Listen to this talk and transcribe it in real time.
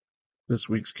This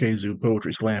week's Kazoo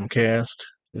Poetry Slam cast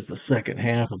is the second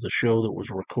half of the show that was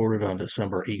recorded on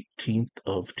December 18th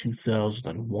of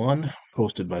 2001,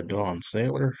 hosted by Dawn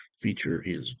Saylor. Feature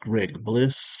is Greg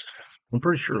Bliss. I'm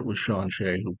pretty sure it was Sean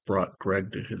Shea who brought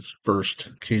Greg to his first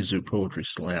Kazoo Poetry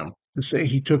Slam. To say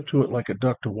he took to it like a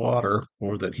duck to water,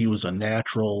 or that he was a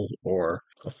natural or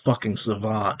a fucking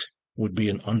savant, would be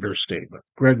an understatement.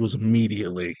 Greg was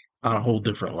immediately on a whole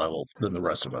different level than the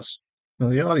rest of us. Now,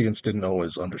 the audience didn't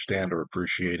always understand or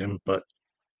appreciate him, but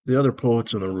the other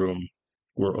poets in the room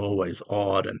were always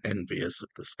awed and envious of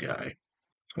this guy.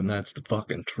 And that's the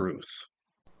fucking truth.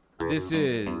 This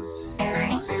is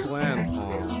Slam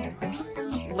Poem.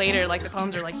 Later, like, the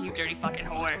poems are like, you dirty fucking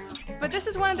whore. But this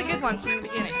is one of the good ones from the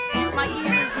beginning. My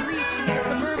ears reach into the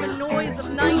suburban noise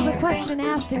of night. It was a question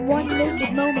asked in one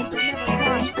naked moment that never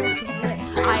crossed such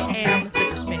lips. I am the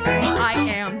smith. I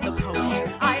am the poet.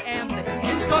 I am the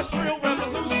Industrial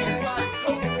revolution lies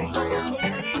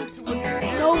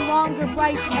No longer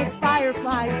bright as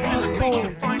fireflies of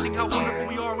gold. Finding how wonderful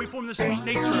we are, we form the sweet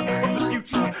nature of the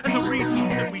future and the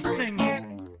reasons that we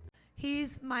sing.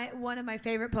 He's one of my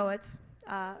favorite poets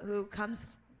who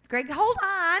comes... Greg, hold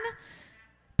on.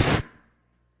 Psst.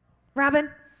 Robin,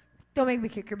 don't make me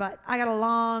kick your butt. I got a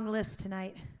long list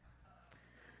tonight.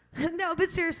 No, but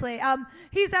seriously,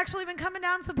 he's actually been coming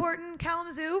down supporting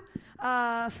Kalamazoo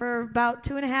for about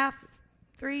 2.5,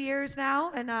 3 years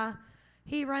now, and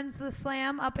he runs the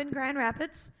slam up in Grand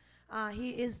Rapids. He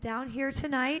is down here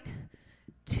tonight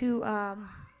to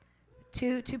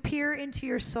peer into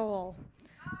your soul.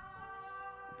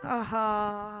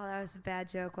 Oh, that was a bad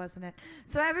joke, wasn't it?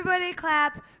 So everybody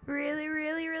clap really,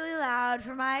 really, really loud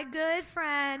for my good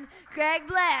friend, Greg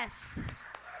Bliss.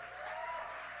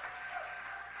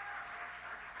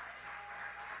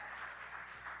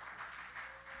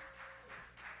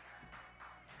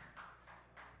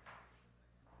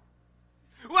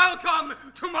 Welcome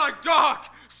to my dark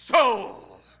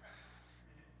soul.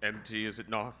 Empty, is it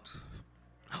not?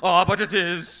 Ah, but it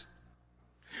is.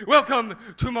 Welcome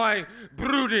to my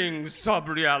brooding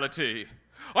sub-reality.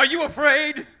 Are you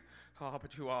afraid? Ah,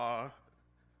 but you are.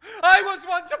 I was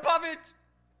once above it.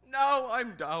 Now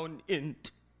I'm down in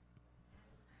it.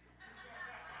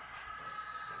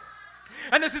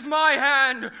 And this is my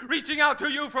hand reaching out to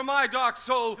you from my dark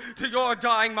soul to your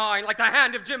dying mind, like the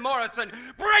hand of Jim Morrison,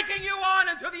 breaking you on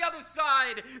into the other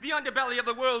side, the underbelly of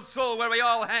the world's soul where we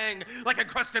all hang like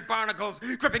encrusted barnacles,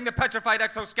 gripping the petrified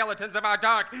exoskeletons of our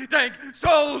dark, dank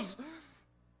souls.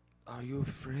 Are you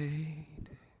afraid?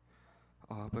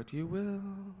 Ah, but you will.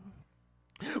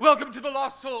 Welcome to the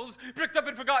lost souls, bricked up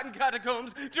in forgotten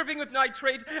catacombs, dripping with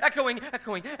nitrate, echoing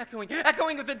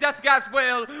with the death gasp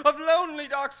wail of lonely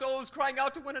dark souls crying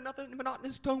out to one another in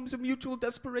monotonous tomes of mutual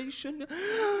desperation.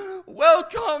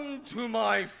 Welcome to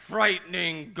my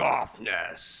frightening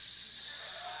gothness.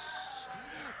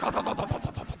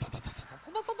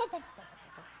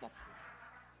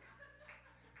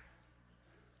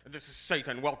 This is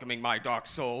Satan welcoming my dark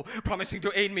soul, promising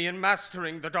to aid me in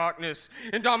mastering the darkness,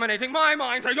 in dominating my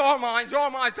mind to your minds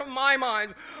to my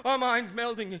minds, our minds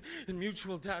melding in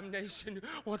mutual damnation,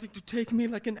 wanting to take me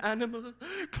like an animal.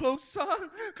 Closer.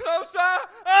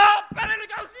 Oh, Bela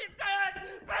Lugosi's dead!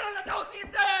 Bela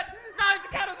Lugosi's dead! Knives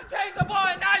and candles and chains, oh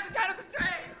boy! Knives and candles and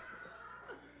chains!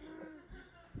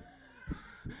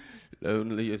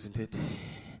 Lonely, isn't it?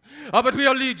 Ah, but we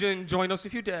are legion. Join us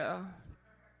if you dare.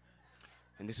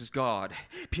 And this is God,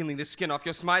 peeling the skin off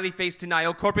your smiley face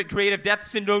denial, corporate creative death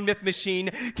syndrome myth machine,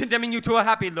 condemning you to a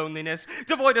happy loneliness,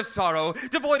 devoid of sorrow,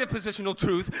 devoid of positional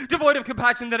truth, devoid of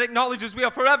compassion that acknowledges we are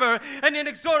forever and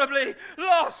inexorably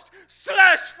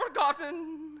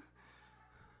lost/forgotten.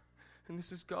 And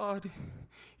this is God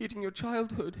eating your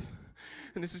childhood.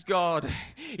 And this is God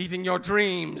eating your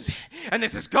dreams. And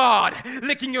this is God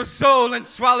licking your soul and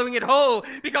swallowing it whole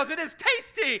because it is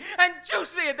tasty and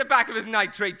juicy at the back of his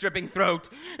nitrate-dripping throat.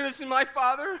 And this is my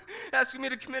father asking me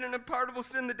to commit an unpardonable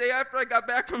sin the day after I got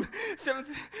back from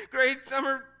 7th grade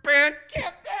summer band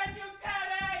camp. Damn you,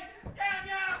 Daddy! Damn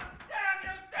you! Damn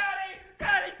you, Daddy!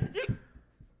 Daddy! You...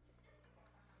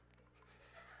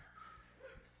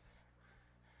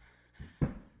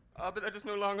 But that is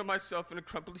no longer myself in a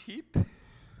crumpled heap.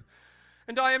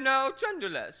 And I am now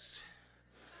genderless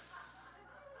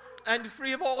and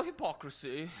free of all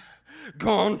hypocrisy.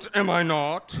 Gaunt am I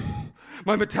not?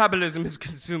 My metabolism has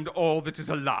consumed all that is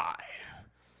a lie.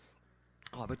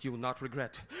 Ah, but you will not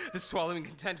regret the swallowing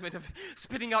contentment of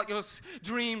spitting out your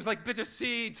dreams like bitter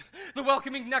seeds, the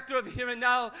welcoming nectar of the here and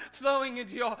now flowing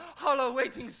into your hollow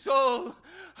waiting soul.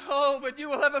 Oh, but you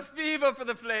will have a fever for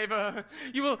the flavor.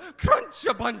 You will crunch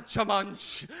a bunch a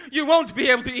munch. You won't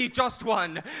be able to eat just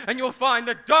one, and you'll find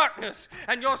that darkness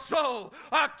and your soul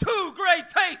are two great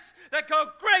tastes that go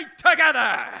great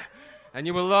together. And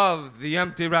you will love the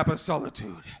empty wrapper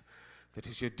solitude that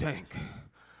is your dank,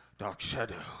 dark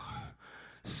shadow.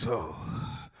 So,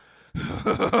 one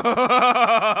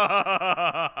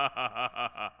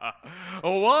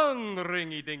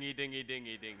ringy dingy dingy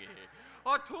dingy dingy,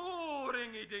 or two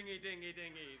ringy dingy dingy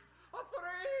dingies, or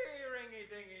three ringy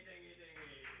dingy dingy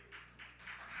dingies.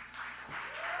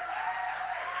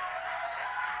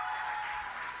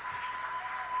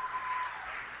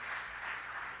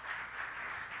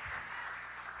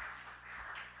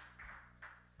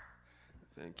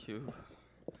 Thank you.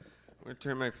 I'm going to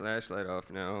turn my flashlight off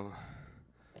now.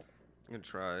 I'm going to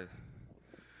try.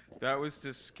 That was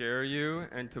to scare you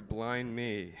and to blind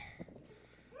me.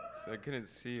 So I couldn't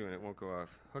see you and it won't go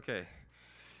off. Okay.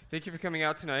 Thank you for coming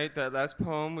out tonight. That last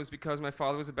poem was because my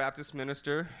father was a Baptist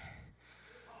minister.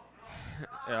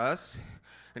 Yes.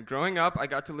 And growing up, I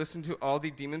got to listen to all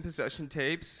the demon possession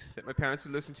tapes that my parents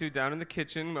would listen to down in the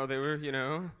kitchen while they were,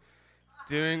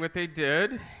 doing what they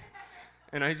did.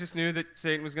 And I just knew that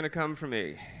Satan was going to come for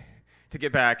me to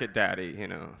get back at Daddy,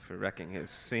 for wrecking his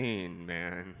scene,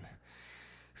 man.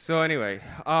 So anyway,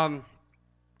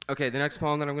 okay, the next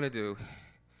poem that I'm going to do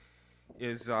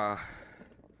is, I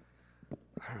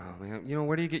don't know, man.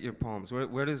 Where do you get your poems?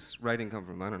 Where does writing come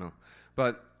from? I don't know.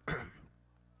 But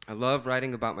I love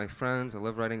writing about my friends. I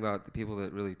love writing about the people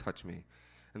that really touch me.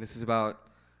 And this is about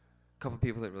a couple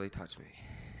people that really touch me.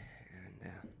 And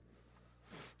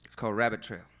it's called Rabbit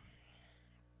Trail.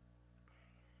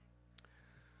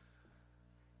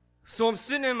 So I'm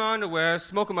sitting in my underwear,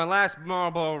 smoking my last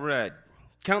Marlboro Red,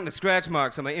 counting the scratch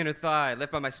marks on my inner thigh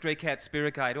left by my stray cat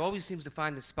Spirit Guide, who always seems to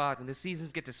find the spot when the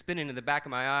seasons get to spinning in the back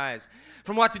of my eyes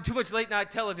from watching too much late-night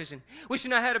television,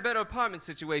 wishing I had a better apartment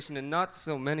situation and not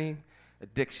so many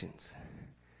addictions.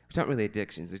 Which aren't really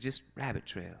addictions, they're just rabbit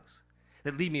trails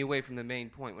that lead me away from the main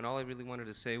point when all I really wanted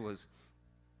to say was,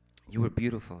 you were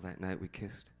beautiful that night we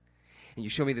kissed. And you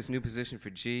showed me this new position for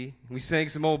G. And we sang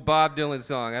some old Bob Dylan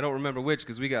song. I don't remember which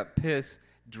because we got piss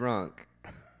drunk.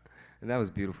 And that was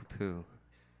beautiful too.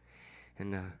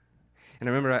 And I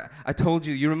remember I told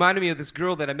you reminded me of this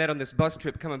girl that I met on this bus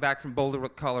trip coming back from Boulder,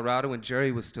 Colorado when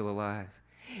Jerry was still alive.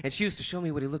 And she used to show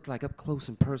me what he looked like up close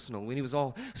and personal when he was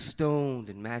all stoned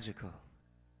and magical.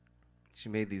 She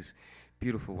made these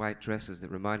beautiful white dresses that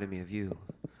reminded me of you.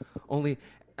 Only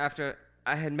after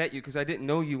I had met you because I didn't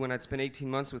know you when I'd spent 18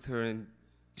 months with her and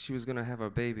she was going to have our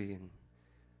baby and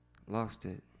lost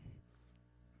it.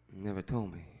 Never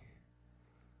told me.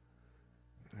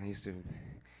 I used to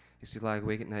lie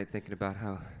awake at night thinking about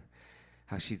how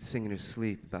she'd sing in her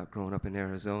sleep about growing up in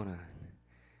Arizona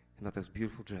and about those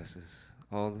beautiful dresses,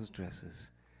 all those dresses.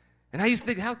 And I used to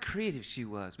think how creative she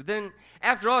was. But then,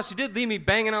 after all, she did leave me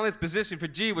banging on this position for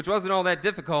G, which wasn't all that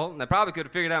difficult, and I probably could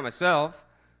have figured it out myself,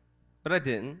 but I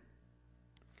didn't.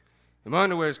 And my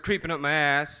underwear is creeping up my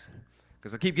ass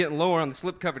because I keep getting lower on the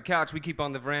slip-covered couch we keep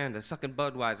on the veranda, sucking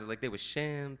Budweiser like they was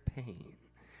champagne.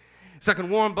 Sucking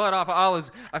warm bud off of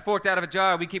olives I forked out of a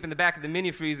jar we keep in the back of the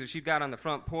mini-freezer she'd got on the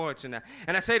front porch. And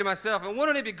I say to myself, and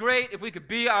wouldn't it be great if we could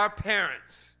be our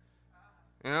parents?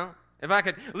 If I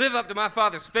could live up to my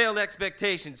father's failed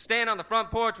expectations, stand on the front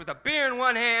porch with a beer in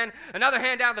one hand, another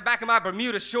hand down the back of my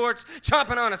Bermuda shorts,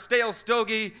 chomping on a stale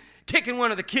stogie, kicking one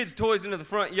of the kids' toys into the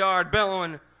front yard,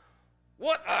 bellowing,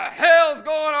 "What the hell's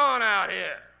going on out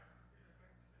here?"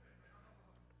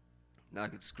 And I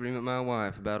could scream at my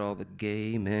wife about all the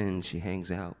gay men she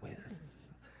hangs out with.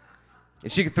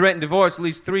 And she could threaten divorce at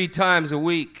least 3 times a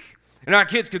week. And our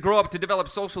kids could grow up to develop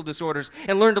social disorders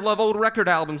and learn to love old record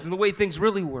albums and the way things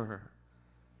really were.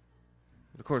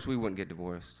 But of course, we wouldn't get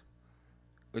divorced.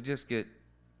 We'd just get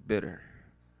bitter.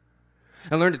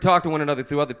 And learn to talk to one another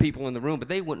through other people in the room, but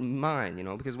they wouldn't mind,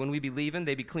 because when we'd be leaving,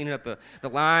 they'd be cleaning up the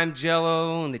lime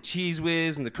jello and the cheese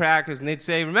whiz and the crackers, and they'd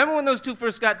say, "Remember when those two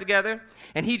first got together?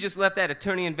 And he just left that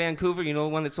attorney in Vancouver, the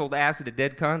one that sold acid at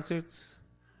Dead concerts?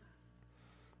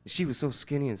 She was so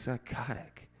skinny and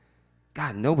psychotic.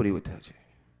 God, nobody would touch her.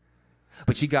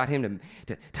 But she got him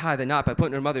to tie the knot by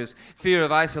putting her mother's fear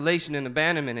of isolation and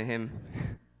abandonment in him.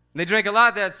 And they drank a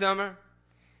lot that summer.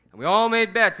 And we all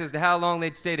made bets as to how long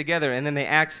they'd stay together, and then they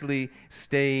actually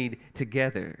stayed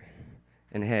together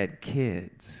and had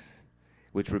kids,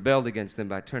 which rebelled against them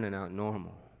by turning out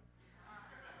normal.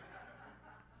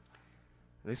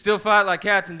 They still fight like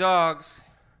cats and dogs.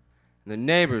 And the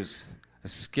neighbors are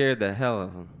scared the hell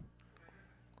of him.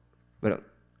 But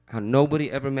how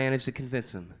nobody ever managed to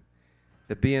convince him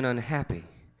that being unhappy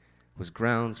was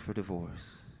grounds for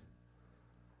divorce.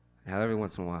 And how every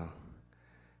once in a while,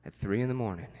 at 3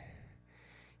 a.m,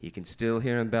 you can still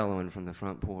hear him bellowing from the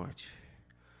front porch.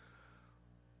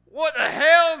 What the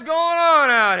hell's going on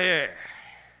out here?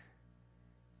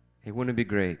 Hey, wouldn't it be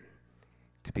great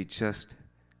to be just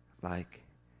like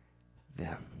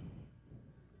them?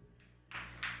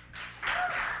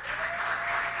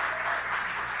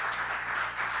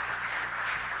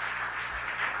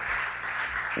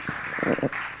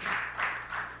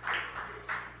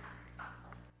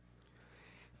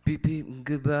 Beep beep and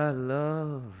goodbye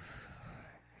love.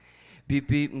 Beep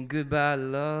beep and goodbye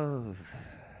love.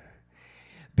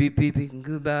 Beep beep and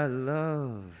goodbye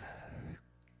love.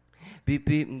 Beep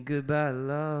beep and goodbye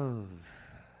love.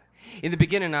 In the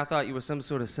beginning I thought you were some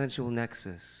sort of sensual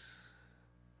nexus.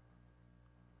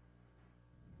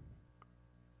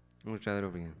 I'm gonna try that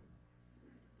over again.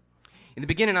 In the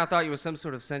beginning I thought you were some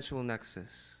sort of sensual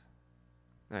nexus.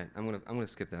 All right, I'm gonna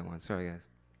skip that one. Sorry guys.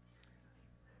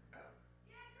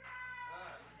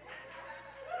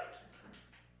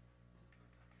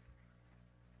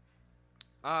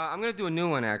 I'm going to do a new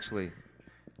one, actually.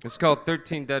 It's called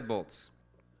 13 Deadbolts.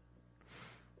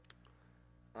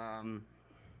 I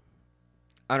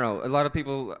don't know. A lot of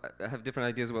people have different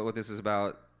ideas about what this is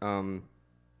about.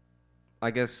 I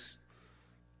guess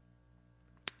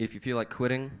if you feel like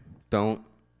quitting, don't.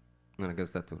 And I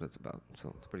guess that's what it's about.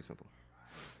 So it's pretty simple.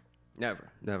 Never,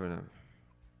 never, never.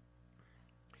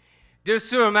 Dear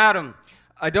Sir or Madam,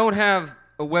 I don't have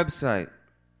a website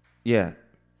yet.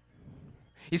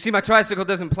 You see, my tricycle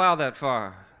doesn't plow that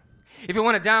far. If you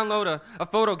want to download a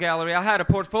photo gallery, I had a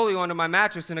portfolio under my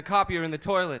mattress and a copier in the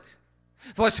toilet.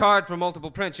 Flush hard for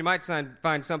multiple prints. You might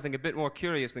find something a bit more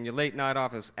curious than your late-night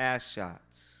office ass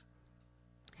shots.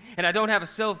 And I don't have a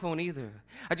cell phone either.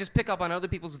 I just pick up on other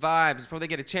people's vibes before they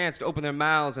get a chance to open their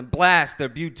mouths and blast their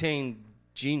butane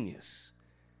genius.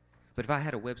 But if I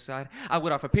had a website, I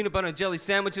would offer peanut butter and jelly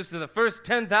sandwiches to the first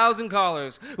 10,000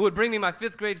 callers who would bring me my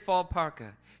 5th grade fall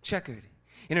parka, checkered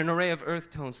in an array of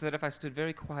earth tones, so that if I stood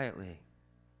very quietly,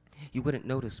 you wouldn't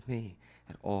notice me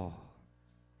at all.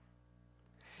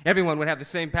 Everyone would have the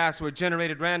same password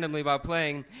generated randomly by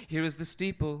playing Here is the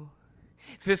Steeple,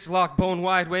 fist locked bone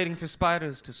wide waiting for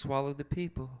spiders to swallow the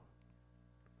people.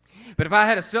 But if I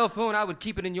had a cell phone, I would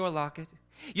keep it in your locket.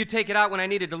 You'd take it out when I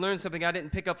needed to learn something I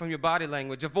didn't pick up from your body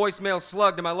language, a voicemail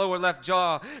slugged in my lower left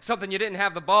jaw, something you didn't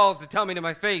have the balls to tell me to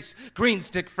my face. Green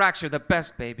stick fracture, the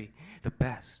best, baby, the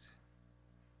best.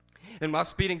 And while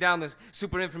speeding down the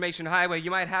super information highway,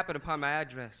 you might happen upon my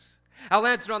address. I'll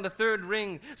answer on the 3rd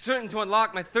ring, certain to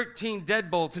unlock my 13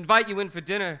 deadbolts, invite you in for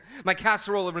dinner, my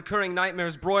casserole of recurring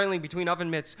nightmares broiling between oven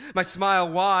mitts, my smile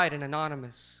wide and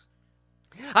anonymous.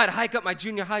 I'd hike up my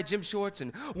junior high gym shorts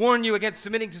and warn you against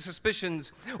submitting to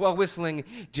suspicions while whistling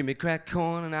Jimmy Crack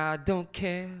Corn and I don't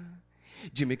care.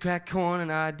 Jimmy Crack Corn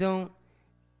and I don't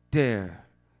dare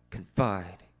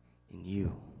confide in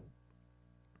you.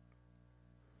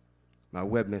 My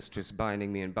webmistress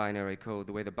binding me in binary code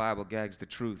the way the Bible gags the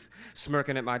truth,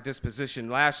 smirking at my disposition,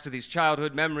 lashed to these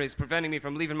childhood memories, preventing me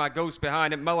from leaving my ghost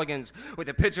behind at Mulligan's with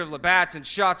a pitcher of Labatt's and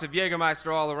shots of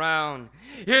Jägermeister all around.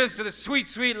 Here's to the sweet,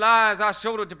 sweet lies I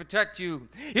shouldered to protect you.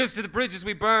 Here's to the bridges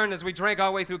we burned as we drank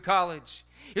our way through college.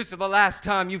 Here's to the last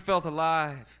time you felt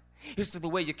alive. Here's to the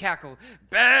way you cackled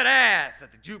badass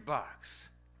at the jukebox.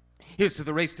 Here's to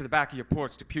the race to the back of your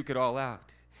porch to puke it all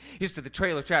out. Here's to the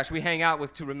trailer trash we hang out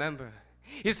with to remember.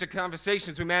 Here's to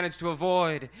conversations we managed to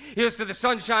avoid. Here's to the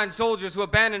sunshine soldiers who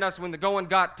abandoned us when the going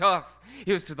got tough.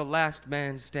 Here's to the last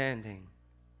man standing.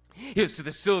 Here's to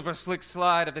the silver slick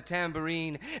slide of the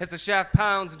tambourine as the shaft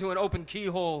pounds into an open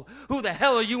keyhole. Who the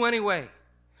hell are you anyway?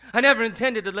 I never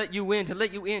intended to let you in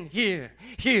here,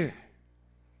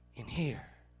 in here.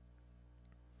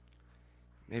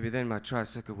 Maybe then my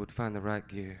tricycle would find the right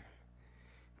gear.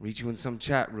 Reach you in some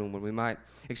chat room where we might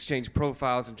exchange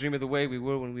profiles and dream of the way we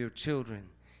were when we were children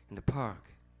in the park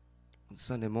on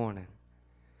Sunday morning.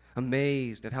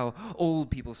 Amazed at how old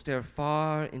people stare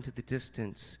far into the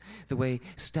distance, the way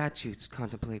statues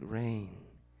contemplate rain,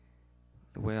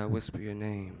 the way I whisper your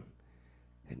name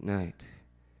at night,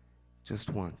 just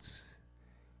once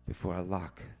before I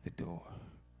lock the door.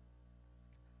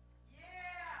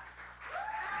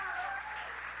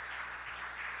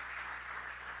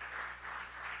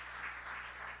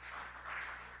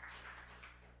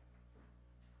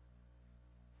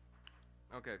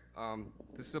 Okay,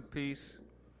 this is a piece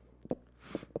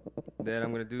that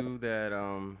I'm gonna do that,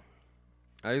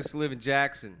 I used to live in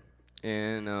Jackson,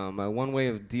 And my one way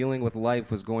of dealing with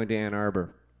life was going to Ann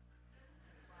Arbor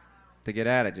to get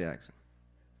out of Jackson.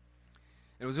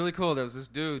 It was really cool. There was this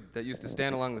dude that used to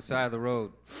stand along the side of the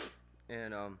road,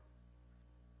 and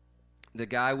the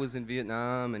guy was in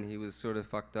Vietnam, and he was sort of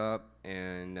fucked up,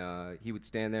 and he would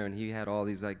stand there, and he had all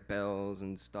these like bells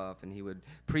and stuff, and he would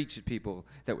preach at people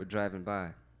that were driving by,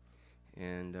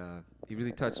 and he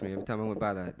really touched me every time I went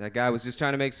by that. That guy was just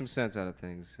trying to make some sense out of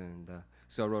things, and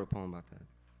so I wrote a poem about that.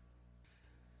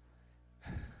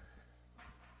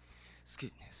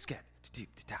 Skit, scat, to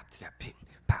top, to pin,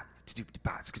 pop, to do the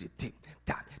box, to tip,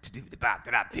 top, to do the box,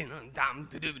 to pin, dom,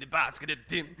 to do the box, to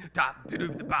tip, top, to do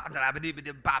the box,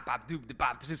 to pop, do the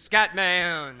box, to the scat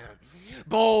man,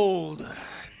 bold.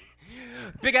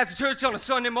 Big ass church on a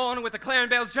Sunday morning with the clarion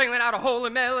bells jangling out a holy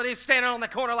melody, standing on the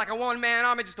corner like a one-man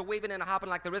army, just a waving and a hopping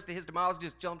like the rest of his tomorrows,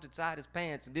 just jumped inside his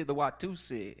pants and did the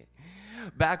Watusi.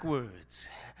 Backwards,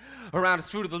 around his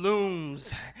fruit of the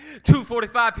looms,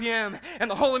 2:45 p.m.,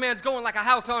 and the holy man's going like a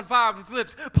house on fire with his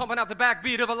lips pumping out the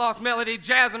backbeat of a lost melody,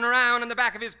 jazzing around in the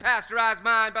back of his pasteurized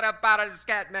mind, but about a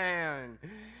scat man.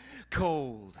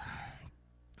 Cold.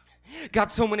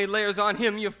 Got so many layers on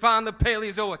him, you find the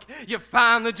Paleozoic, you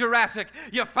find the Jurassic,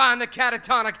 you find the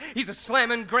catatonic. He's a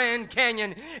slamming Grand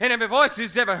Canyon, and every voice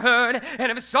he's ever heard, and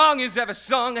every song he's ever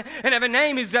sung, and every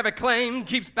name he's ever claimed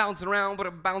keeps bouncing around,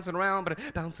 bouncing around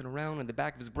in the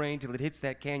back of his brain till it hits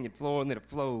that canyon floor, and then it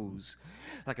flows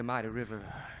like a mighty river.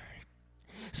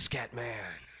 Scat man.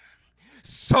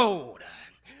 Sold.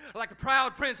 Like the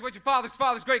proud prince which your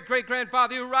father's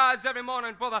great-great-grandfather, you rise every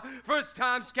morning for the first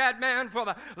time, scat man, for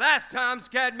the last time,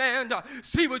 scat man, to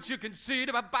see what you can see,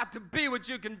 to about to be what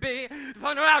you can be, to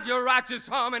thunder out your righteous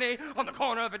harmony on the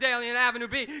corner of Vidalia and Avenue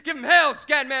B. Give him hell,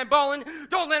 scat man ballin'.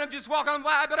 Don't let him just walk on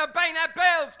by, but bang that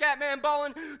bell, scat man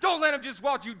ballin'. Don't let him just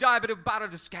watch you die, but about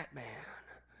the scat man.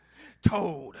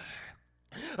 Toad.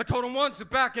 I told him once that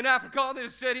back in Africa, they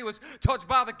said he was touched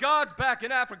by the gods back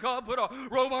in Africa, put a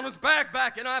robe on his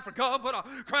back in Africa, put a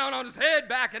crown on his head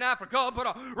back in Africa, put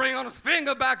a ring on his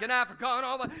finger back in Africa, and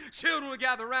all the children would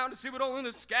gather around to see what only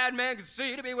the scat man could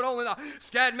see, to be what only the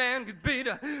scat man could be,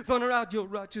 to thunder out your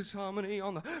righteous harmony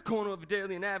on the corner of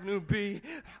Vidalia and Avenue B.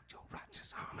 Out your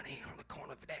righteous harmony on the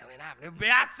corner of Vidalia and Avenue B.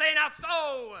 I say now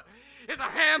so! It's a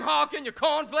ham hock in your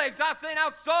cornflakes. I say now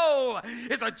soul.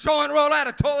 It's a joint roll out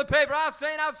of toilet paper. I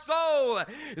say now soul.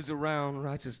 It's a round,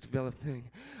 righteous, developed thing.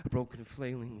 A broken,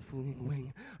 flailing, fleeing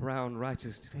wing. Round,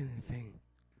 righteous, developed thing.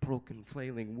 Broken,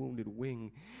 flailing, wounded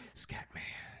wing. Scat man.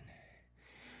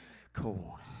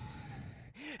 Cold.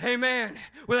 Hey man,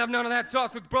 we'll have none of that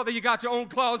sauce. Look, brother, you got your own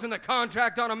clause in the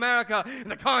contract on America and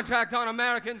the contract on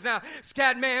Americans. Now,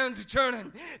 scat man's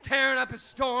churning, tearing up a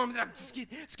storm.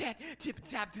 Scat, tip,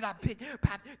 tap, tap, pit,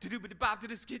 pop, to do but bop to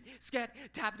the skit, scat,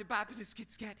 tap, to bop to the skit,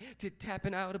 scat, tit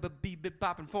tapping out of a beep, bip,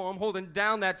 bopping form, holding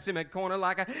down that cement corner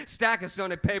like a stack of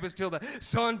Sunday papers till the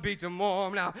sun beats him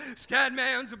warm. Now, scat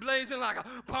man's blazing like a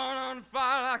barn on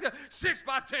fire, like a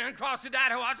 6x10 cross your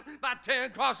daddy watch, by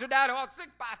 10 cross your daddy watch,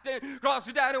 6x10 cross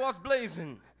your daddy was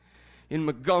blazing in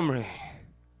Montgomery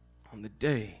on the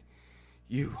day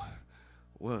you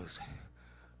was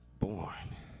born.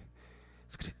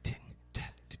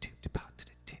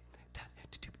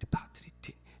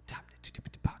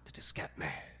 Scat man.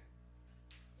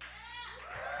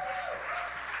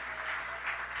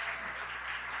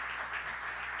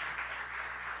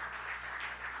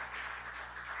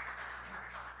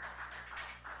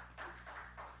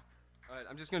 All right,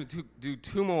 I'm just going to do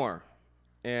two more.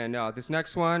 And this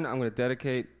next one, I'm going to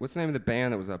dedicate... What's the name of the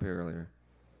band that was up here earlier?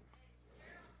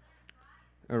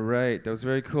 All right, that was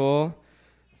very cool.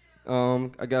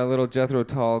 I got a little Jethro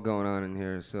Tull going on in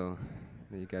here, so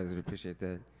you guys would appreciate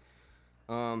that.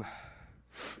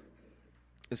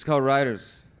 It's called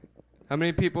Riders. How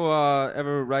many people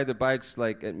ever ride the bikes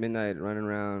like at midnight, running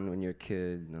around when you're a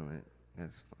kid and all that?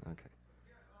 That's fun. Okay.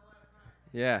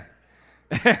 Yeah.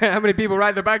 How many people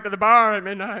ride the bike to the bar at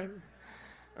midnight?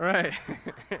 All right.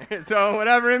 So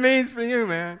whatever it means for you,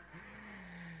 man.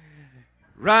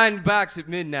 Riding bikes at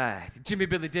midnight. Jimmy,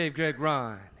 Billy, Dave, Greg,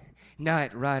 Ron.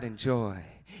 Night, ride, and joy.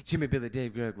 Jimmy, Billy,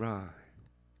 Dave, Greg, Ron.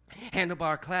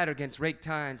 Handlebar clatter against rake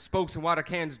tines, spokes and water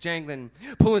cans jangling,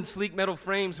 pulling sleek metal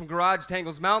frames from garage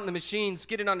tangles, mounting the machine,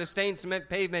 skidding on the stained cement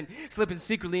pavement, slipping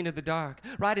secretly into the dark,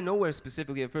 riding nowhere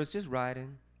specifically at first, just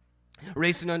riding.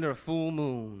 Racing under a full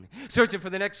moon, searching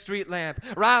for the next street lamp,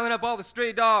 riling up all the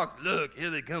stray dogs. Look, here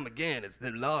they come again. It's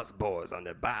the Lost Boys on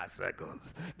their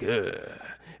bicycles. Good.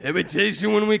 And we chase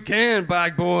you when we can,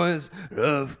 bike boys.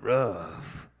 Rough,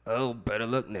 rough. Oh, better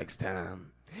luck next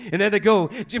time. And there they go,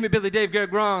 Jimmy, Billy, Dave,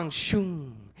 Greg, Ron,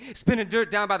 shoom. Spinning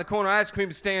dirt down by the corner ice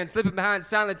cream stand, slipping behind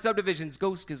silent subdivisions,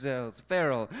 ghost gazelles,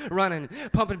 feral, running,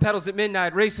 pumping pedals at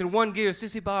midnight, racing one gear,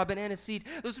 sissy bar, banana seat,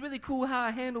 those really cool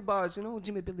high handlebars, you know,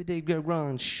 Jimmy, Billy, Dave, Greg,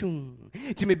 Ron, shoom.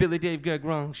 Jimmy, Billy, Dave, Greg,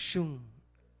 Ron, shoom.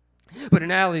 But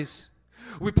in alleys,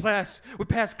 we pass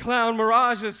clown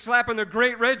mirages, slapping their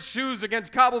great red shoes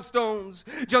against cobblestones,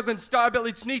 juggling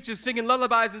star-bellied sneetches, singing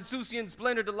lullabies and Susie and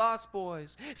Splendor to lost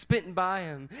boys, spitting by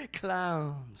 'em,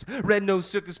 clowns, red-nosed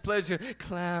circus pleasure,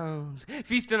 clowns,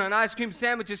 feasting on ice cream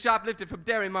sandwiches shoplifted from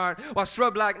Dairy Mart, while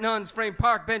shrub-like nuns frame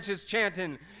park benches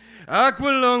chanting,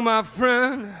 Aqualung, my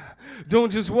friend,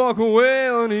 don't just walk away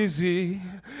uneasy.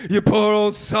 You poor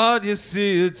old sod, you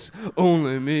see, it's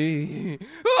only me.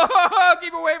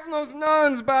 Keep away from those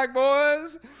nuns, back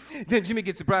boys. Then Jimmy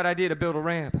gets the bright idea to build a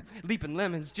ramp. Leaping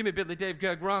lemons, Jimmy, Billy, Dave,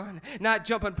 Greg, Ron. Not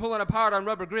jumping, pulling apart on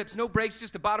rubber grips. No brakes,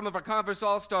 just the bottom of our Converse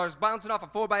All-Stars. Bouncing off a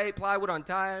 4x8 plywood on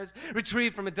tires.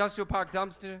 Retrieved from industrial park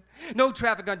dumpster. No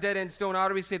traffic on dead-end stone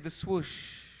arteries save the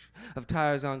swoosh of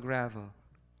tires on gravel.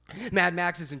 Mad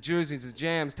Maxes and jerseys and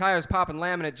jams, tires popping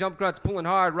laminate, jump gruts pulling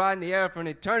hard, riding the air for an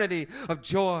eternity of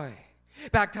joy.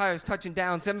 Back tires touching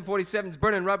down, 747s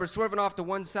burning rubber, swerving off to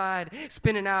one side,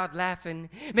 spinning out, laughing,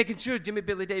 making sure Jimmy,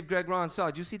 Billy, Dave, Greg, Ron saw.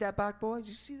 Did you see that, back boy? Did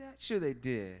you see that? Sure they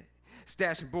did.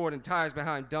 Stashing board and tires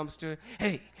behind dumpster.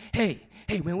 Hey,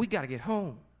 man, we gotta get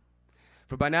home.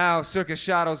 For by now, circus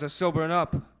shadows are sobering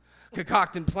up.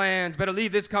 Concocting plans, better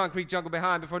leave this concrete jungle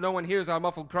behind before no one hears our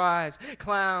muffled cries.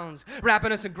 Clowns,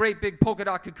 wrapping us in great big polka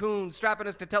dot cocoons, strapping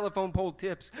us to telephone pole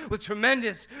tips with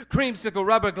tremendous creamsicle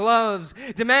rubber gloves,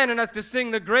 demanding us to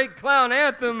sing the great clown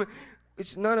anthem,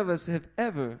 which none of us have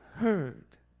ever heard.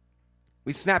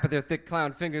 We snap at their thick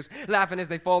clown fingers, laughing as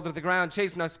they fall to the ground,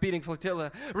 chasing our speeding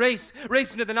flotilla. Race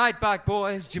into the night, back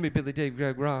boys. Jimmy, Billy, Dave,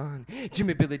 Greg, Ron.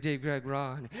 Jimmy, Billy, Dave, Greg,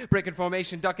 Ron. Breaking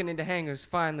formation, ducking into hangars,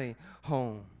 finally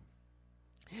home.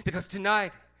 Because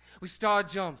tonight, we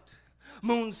star-jumped,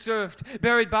 moon-surfed,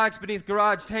 buried bikes beneath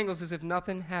garage tangles as if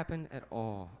nothing happened at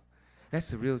all.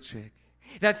 That's the real trick.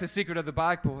 That's the secret of the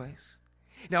bike boys.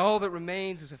 Now all that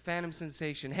remains is a phantom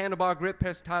sensation, handlebar grip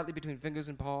pressed tightly between fingers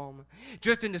and palm,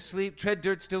 drifting to sleep, tread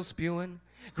dirt still spewing,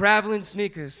 gravel in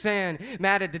sneakers, sand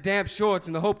matted to damp shorts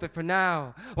in the hope that for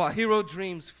now, while hero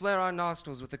dreams flare our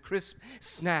nostrils with the crisp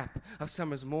snap of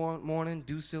summer's morning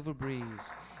dew-silver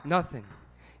breeze, nothing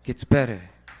gets better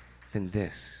than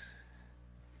this.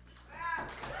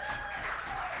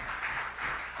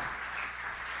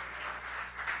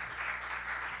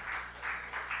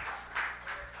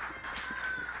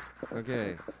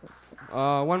 Okay.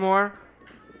 One more?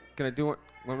 Can I do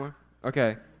one more?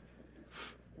 Okay.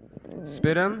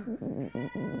 Spit 'em,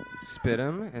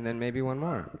 and then maybe one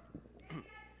more.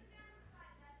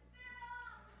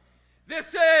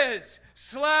 This is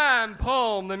Slam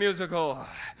Poem, the musical.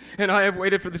 And I have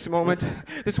waited for this moment,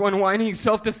 this one whining,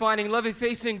 self-defining,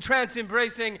 lovey-facing,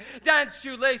 trance-embracing, dance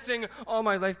shoelacing, all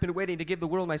my life been waiting to give the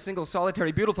world my single,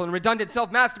 solitary, beautiful, and redundant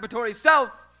self-masturbatory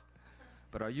self.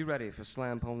 But are you ready for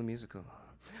Slam Poem, the musical?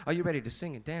 Are you ready to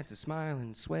sing and dance and smile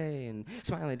and sway and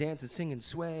smile and dance and sing and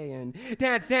sway and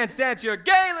dance, dance, dance your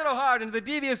gay little heart into the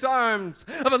devious arms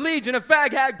of a legion of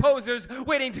fag-hag posers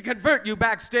waiting to convert you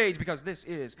backstage, because this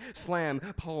is Slam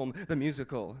Poem, the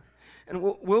musical. And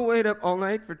we'll wait up all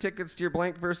night for tickets to your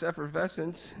blank verse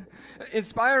effervescence.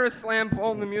 Inspire us, Slam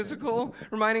Poem, the musical,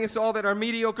 reminding us all that our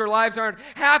mediocre lives aren't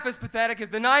half as pathetic as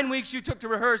the 9 weeks you took to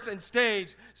rehearse and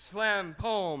stage Slam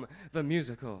Poem, the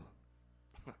musical.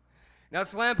 Now,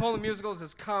 Slam Poem, the musical is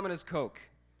as common as Coke.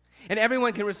 And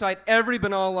everyone can recite every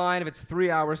banal line of its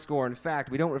 3-hour score. In fact,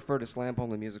 we don't refer to Slam Poem,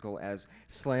 the musical as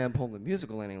Slam Poem, the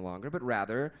musical any longer, but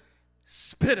rather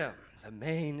Spit 'em, the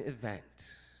main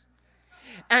event.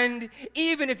 And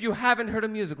even if you haven't heard a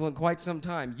musical in quite some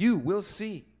time, you will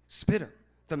see Spit 'em,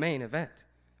 the main event.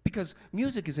 Because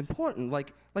music is important,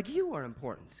 like you are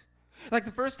important. Like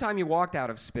the first time you walked out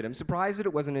of Spit 'em, surprised that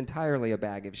it wasn't entirely a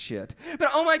bag of shit.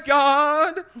 But oh my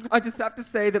God, I just have to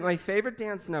say that my favorite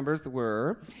dance numbers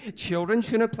were Children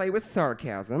Shouldn't Play with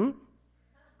Sarcasm,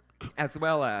 as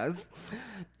well as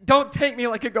Don't Take Me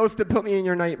Like a Ghost to Put Me in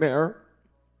Your Nightmare.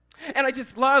 And I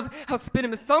just love how Spit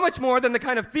 'em is so much more than the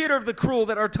kind of theater of the cruel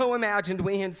that Artaud imagined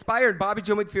when he inspired Bobby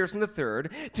Joe McPherson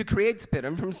III to create Spit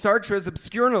 'em from Sartre's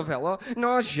obscure novella,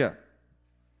 Nausea.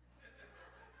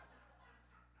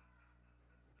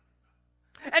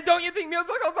 And don't you think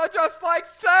musicals are just like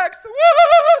sex?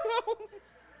 Woo!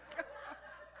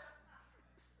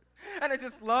 And I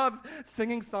just love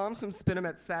singing songs from Spit 'em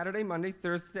at Saturday, Monday,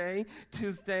 Thursday,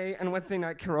 Tuesday, and Wednesday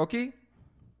night karaoke.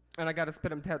 And I got a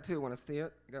Spit 'em tattoo. Want to see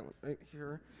it? I got one right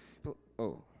here.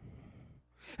 Oh.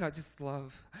 And I just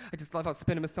love how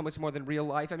Spinham is so much more than real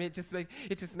life. I mean, it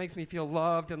just makes me feel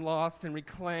loved and lost and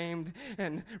reclaimed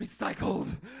and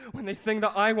recycled when they sing the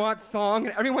I Want song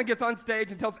and everyone gets on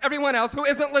stage and tells everyone else who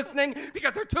isn't listening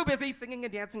because they're too busy singing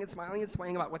and dancing and smiling and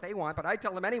swaying about what they want. But I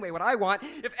tell them anyway what I want.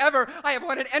 If ever I have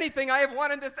wanted anything, I have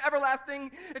wanted this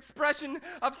everlasting expression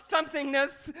of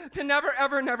somethingness to never,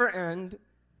 ever, never end.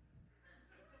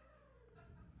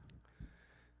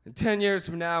 And 10 years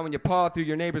from now, when you paw through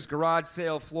your neighbor's garage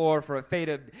sale floor for a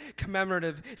faded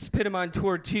commemorative Spit 'em on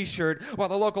Tour t-shirt, while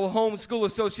the local homeschool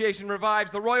association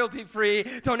revives the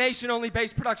royalty-free, donation-only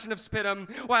based production of Spit 'em,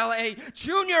 while a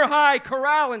junior high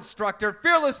chorale instructor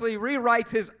fearlessly rewrites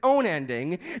his own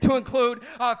ending to include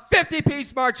a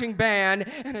 50-piece marching band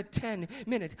and a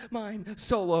 10-minute mime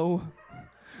solo.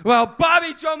 While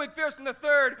Bobby Joe McPherson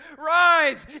III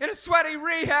rise in a sweaty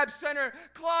rehab center,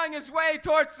 clawing his way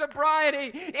towards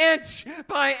sobriety, inch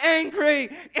by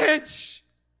angry inch.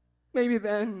 Maybe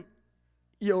then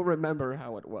you'll remember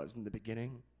how it was in the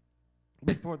beginning,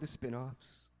 before the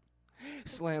spin-offs.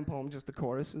 Slam poem, just the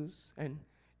choruses, and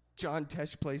John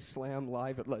Tesh plays Slam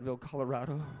live at Leadville,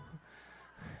 Colorado,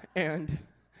 and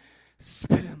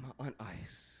Spit 'em on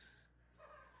ice.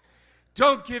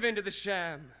 Don't give in to the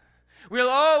sham.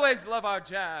 We'll always love our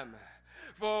jam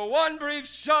for one brief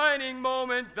shining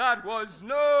moment that was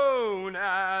known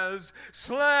as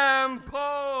Slam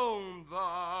Poem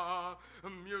the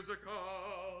Musical.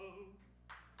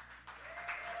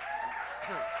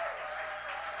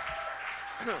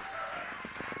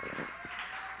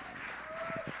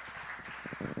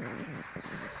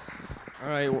 All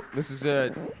right, well, this is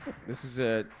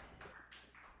it.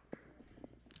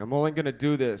 I'm only going to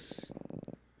do this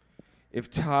if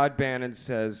Todd Bannon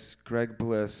says, Greg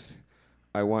Bliss,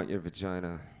 I want your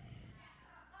vagina.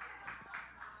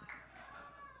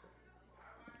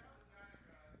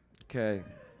 Okay.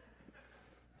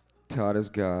 Todd is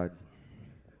God.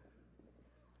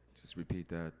 Just repeat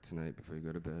that tonight before you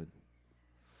go to bed.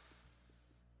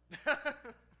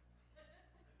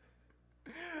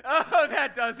 Oh,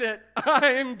 that does it.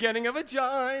 I'm getting a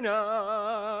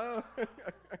vagina.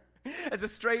 As a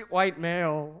straight white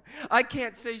male, I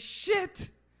can't say shit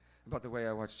about the way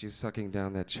I watched you sucking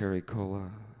down that cherry cola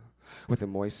with a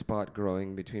moist spot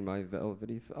growing between my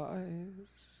velvety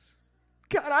thighs.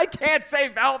 God, I can't say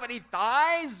velvety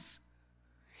thighs.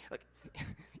 Like,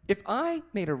 if I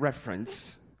made a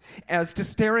reference as to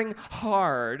staring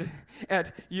hard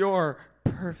at your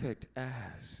perfect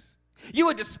ass, you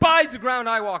would despise the ground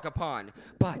I walk upon.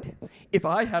 But if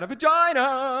I had a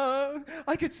vagina,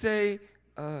 I could say,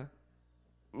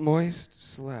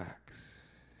 moist slacks.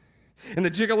 And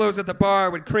the gigolos at the bar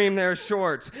would cream their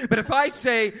shorts. But if I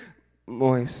say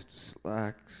moist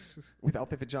slacks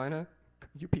without the vagina,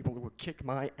 you people will kick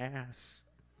my ass.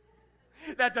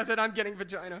 That does it, I'm getting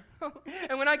vagina.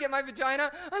 And when I get my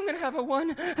vagina, I'm going to have a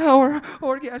 1-hour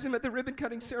orgasm at the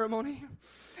ribbon-cutting ceremony.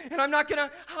 And I'm not going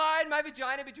to hide my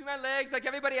vagina between my legs like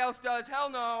everybody else does. Hell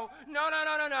no. No.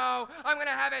 I'm going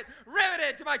to have it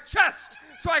riveted to my chest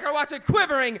so I can watch it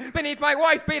quivering beneath my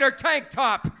wife-beater tank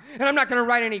top. And I'm not going to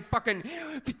write any fucking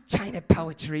vagina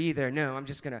poetry either. No, I'm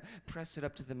just going to press it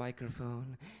up to the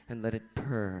microphone and let it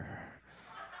purr.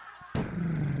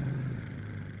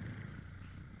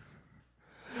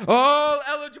 All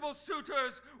eligible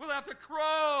suitors will have to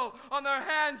crawl on their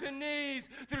hands and knees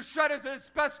through shutters of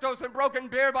asbestos and broken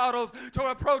beer bottles to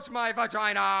approach my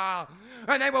vagina.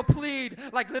 And they will plead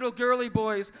like little girly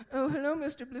boys. Oh, hello,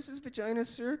 Mr. Bliss's vagina,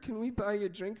 sir. Can we buy you a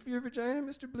drink for your vagina,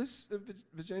 Mr. Bliss'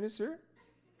 vagina, sir?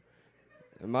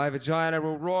 And my vagina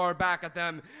will roar back at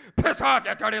them. Piss off,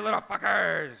 you dirty little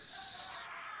fuckers.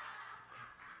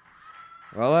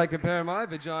 Well, I compare my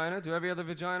vagina to every other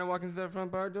vagina walking through that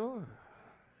front bar door.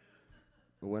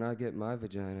 But when I get my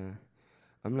vagina,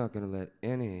 I'm not going to let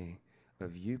any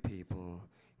of you people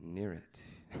near it.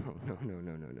 Oh, no.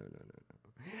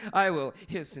 I will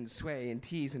hiss and sway and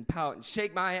tease and pout and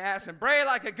shake my ass and bray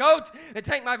like a goat and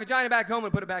take my vagina back home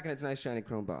and put it back in its nice shiny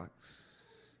chrome box.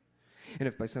 And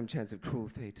if by some chance of cruel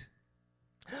fate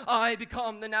I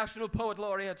become the National Poet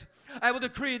Laureate, I will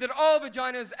decree that all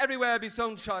vaginas everywhere be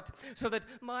sewn shut so that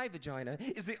my vagina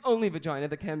is the only vagina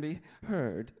that can be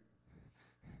heard.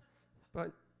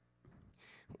 But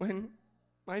when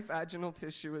my vaginal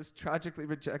tissue is tragically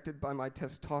rejected by my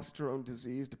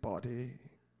testosterone-diseased body,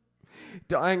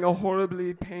 dying a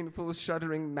horribly painful,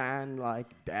 shuddering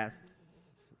man-like death,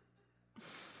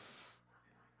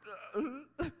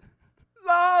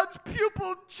 large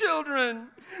pupiled children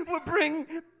will bring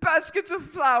baskets of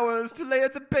flowers to lay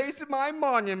at the base of my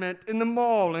monument in the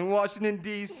mall in Washington,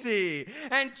 D.C.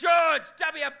 And George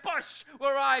W. Bush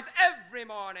will rise every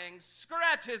morning,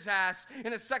 scratch his ass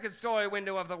in the second-story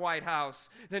window of the White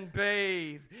House, then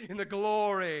bathe in the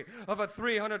glory of a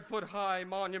 300-foot-high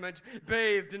monument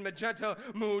bathed in magenta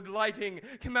mood lighting,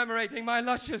 commemorating my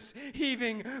luscious,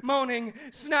 heaving, moaning,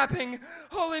 snapping,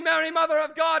 Holy Mary, Mother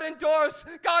of God, endorse,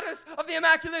 goddess of the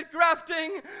Immaculate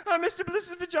Grafting. Mr.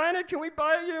 Bliss's vagina, can we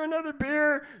buy you another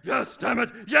beer? Yes, damn it,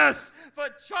 yes, for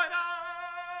China!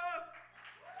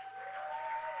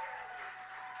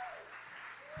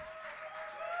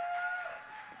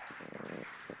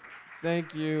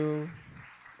 Thank you.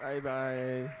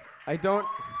 Bye-bye. I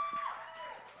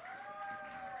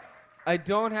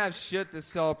don't have shit to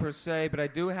sell per se, but I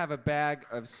do have a bag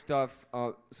of stuff.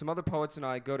 Some other poets and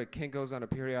I go to Kinko's on a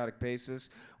periodic basis.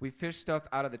 We fish stuff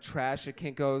out of the trash at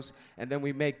Kinko's, and then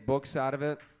we make books out of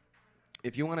it.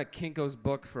 If you want a Kinko's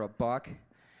book for $1,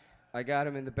 I got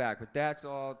them in the back. But that's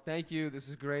all. Thank you. This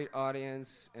is a great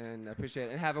audience, and I appreciate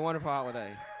it. And have a wonderful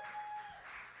holiday.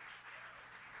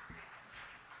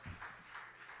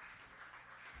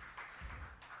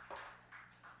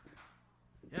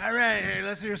 All right, hey,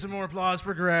 let's hear some more applause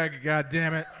for Greg. God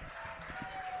damn it.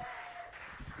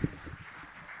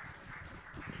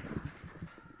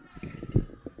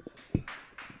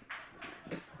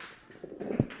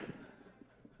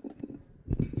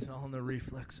 It's all in the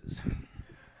reflexes.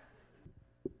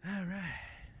 All right.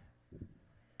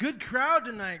 Good crowd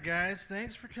tonight, guys.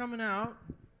 Thanks for coming out.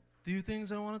 A few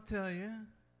things I want to tell you.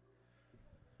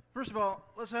 First of all,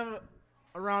 let's have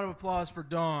a round of applause for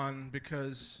Dawn,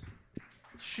 because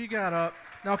she got up.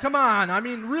 Now, come on. I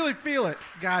mean, really feel it.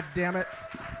 God damn it.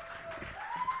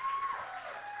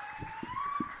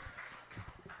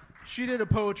 She did a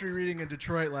poetry reading in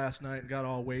Detroit last night and got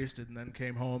all wasted, and then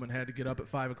came home and had to get up at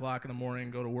 5 o'clock in the morning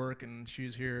and go to work, and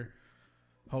she's here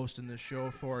hosting this show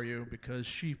for you because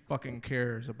she fucking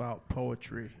cares about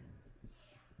poetry.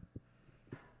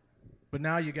 But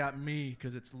now you got me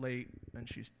because it's late and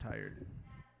she's tired.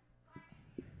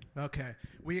 Okay,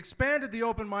 we expanded the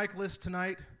open mic list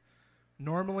tonight.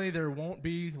 Normally there won't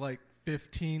be like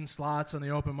 15 slots on the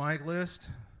open mic list,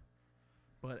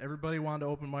 but everybody wanted to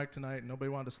open mic tonight and nobody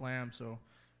wanted to slam, so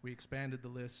we expanded the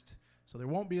list. So there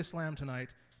won't be a slam tonight,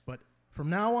 but from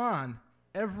now on,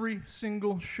 every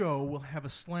single show will have a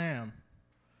slam.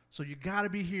 So you got to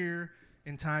be here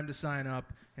in time to sign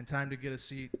up, in time to get a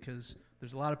seat, because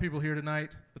there's a lot of people here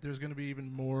tonight, but there's going to be even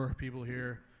more people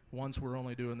here once we're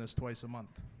only doing this twice a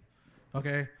month.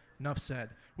 Okay, enough said.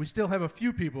 We still have a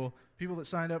few people that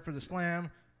signed up for the slam,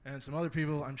 and some other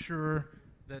people, I'm sure,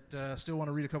 that still want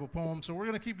to read a couple poems. So we're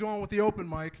going to keep going with the open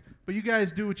mic, but you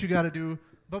guys do what you got to do.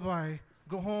 Bye-bye.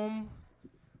 Go home,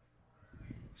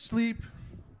 sleep,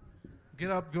 get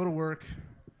up, go to work,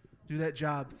 do that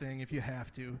job thing if you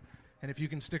have to. And if you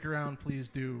can stick around, please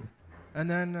do. And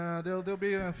then there'll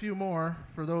be a few more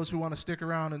for those who want to stick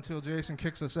around until Jason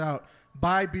kicks us out.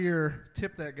 Buy beer,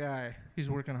 tip that guy. He's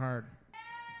working hard.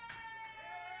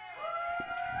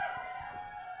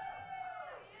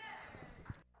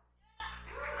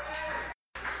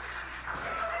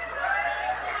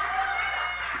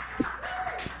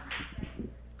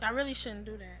 I really shouldn't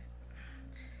do that.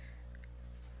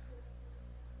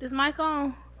 Is mic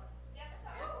on?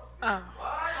 Oh.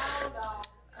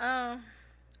 I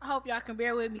hope y'all can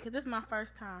bear with me because this is my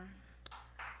first time.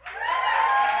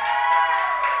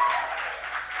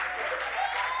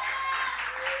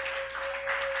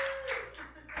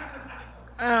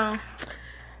 I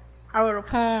wrote a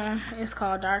poem. It's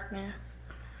called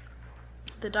Darkness.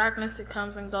 The darkness, it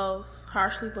comes and goes,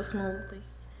 harshly but smoothly.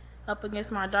 Up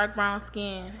against my dark brown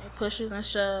skin, it pushes and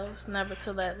shoves, never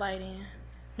to let light in,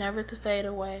 never to fade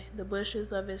away. The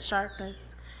bushes of its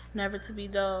sharpness, never to be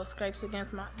dull, scrapes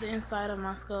against the inside of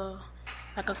my skull.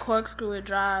 Like a corkscrew, it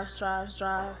drives,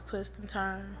 twists and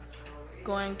turns,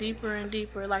 going deeper and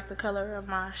deeper like the color of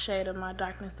my shade of my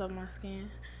darkness of my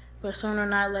skin. But sooner or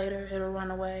not later, it'll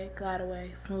run away, glide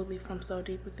away, smoothly from so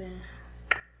deep within.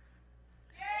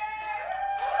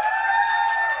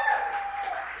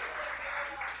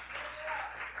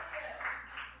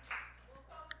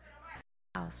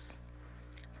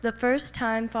 The first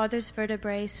time Father's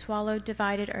vertebrae swallowed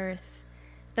divided earth,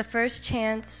 the first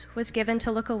chance was given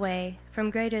to look away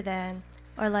from greater than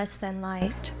or less than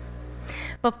light.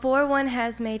 Before one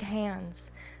has made hands,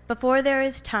 before there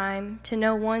is time to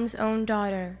know one's own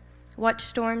daughter, watch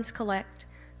storms collect,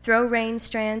 throw rain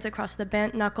strands across the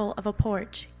bent knuckle of a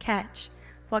porch, catch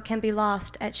what can be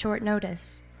lost at short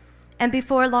notice. And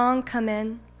before long come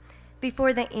in,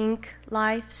 before the ink,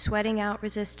 life sweating out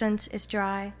resistance is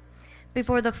dry,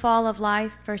 before the fall of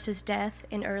life versus death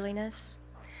in earliness,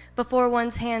 before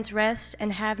one's hands rest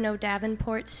and have no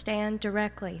Davenport stand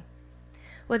directly.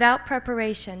 Without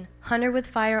preparation, hunter with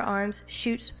firearms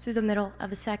shoots through the middle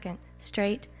of a second,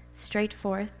 straight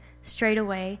forth, straight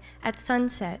away, at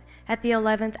sunset, at the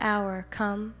 11th hour,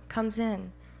 comes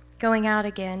in, going out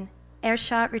again, air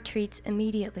shot retreats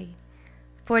immediately.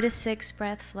 4 to 6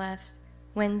 breaths left,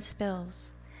 wind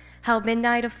spills. How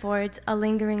midnight affords a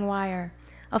lingering wire,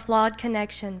 a flawed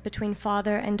connection between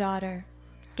father and daughter.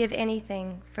 Give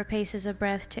anything for paces of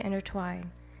breath to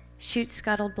intertwine. Shoot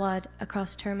scuttled blood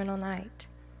across terminal night.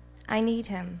 I need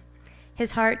him.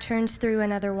 His heart turns through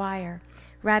another wire,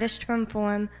 radished from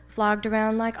form, flogged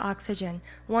around like oxygen,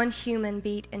 one human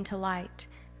beat into light.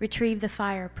 Retrieve the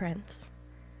fire prints.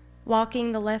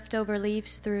 Walking the leftover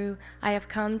leaves through, I have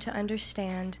come to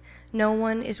understand no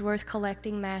one is worth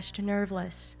collecting mashed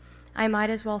nerveless. I might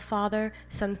as well father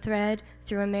some thread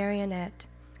through a marionette.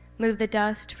 Move the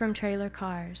dust from trailer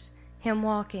cars, him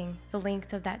walking the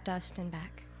length of that dust and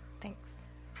back. Thanks.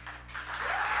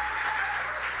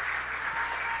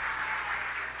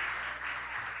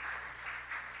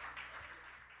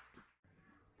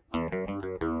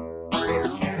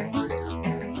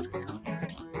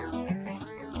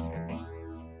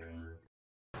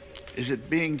 Is it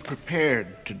being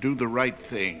prepared to do the right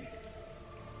thing,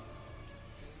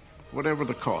 whatever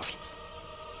the cost?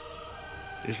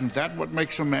 Isn't that what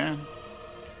makes a man?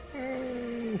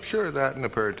 Sure, that and a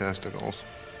pair of testicles.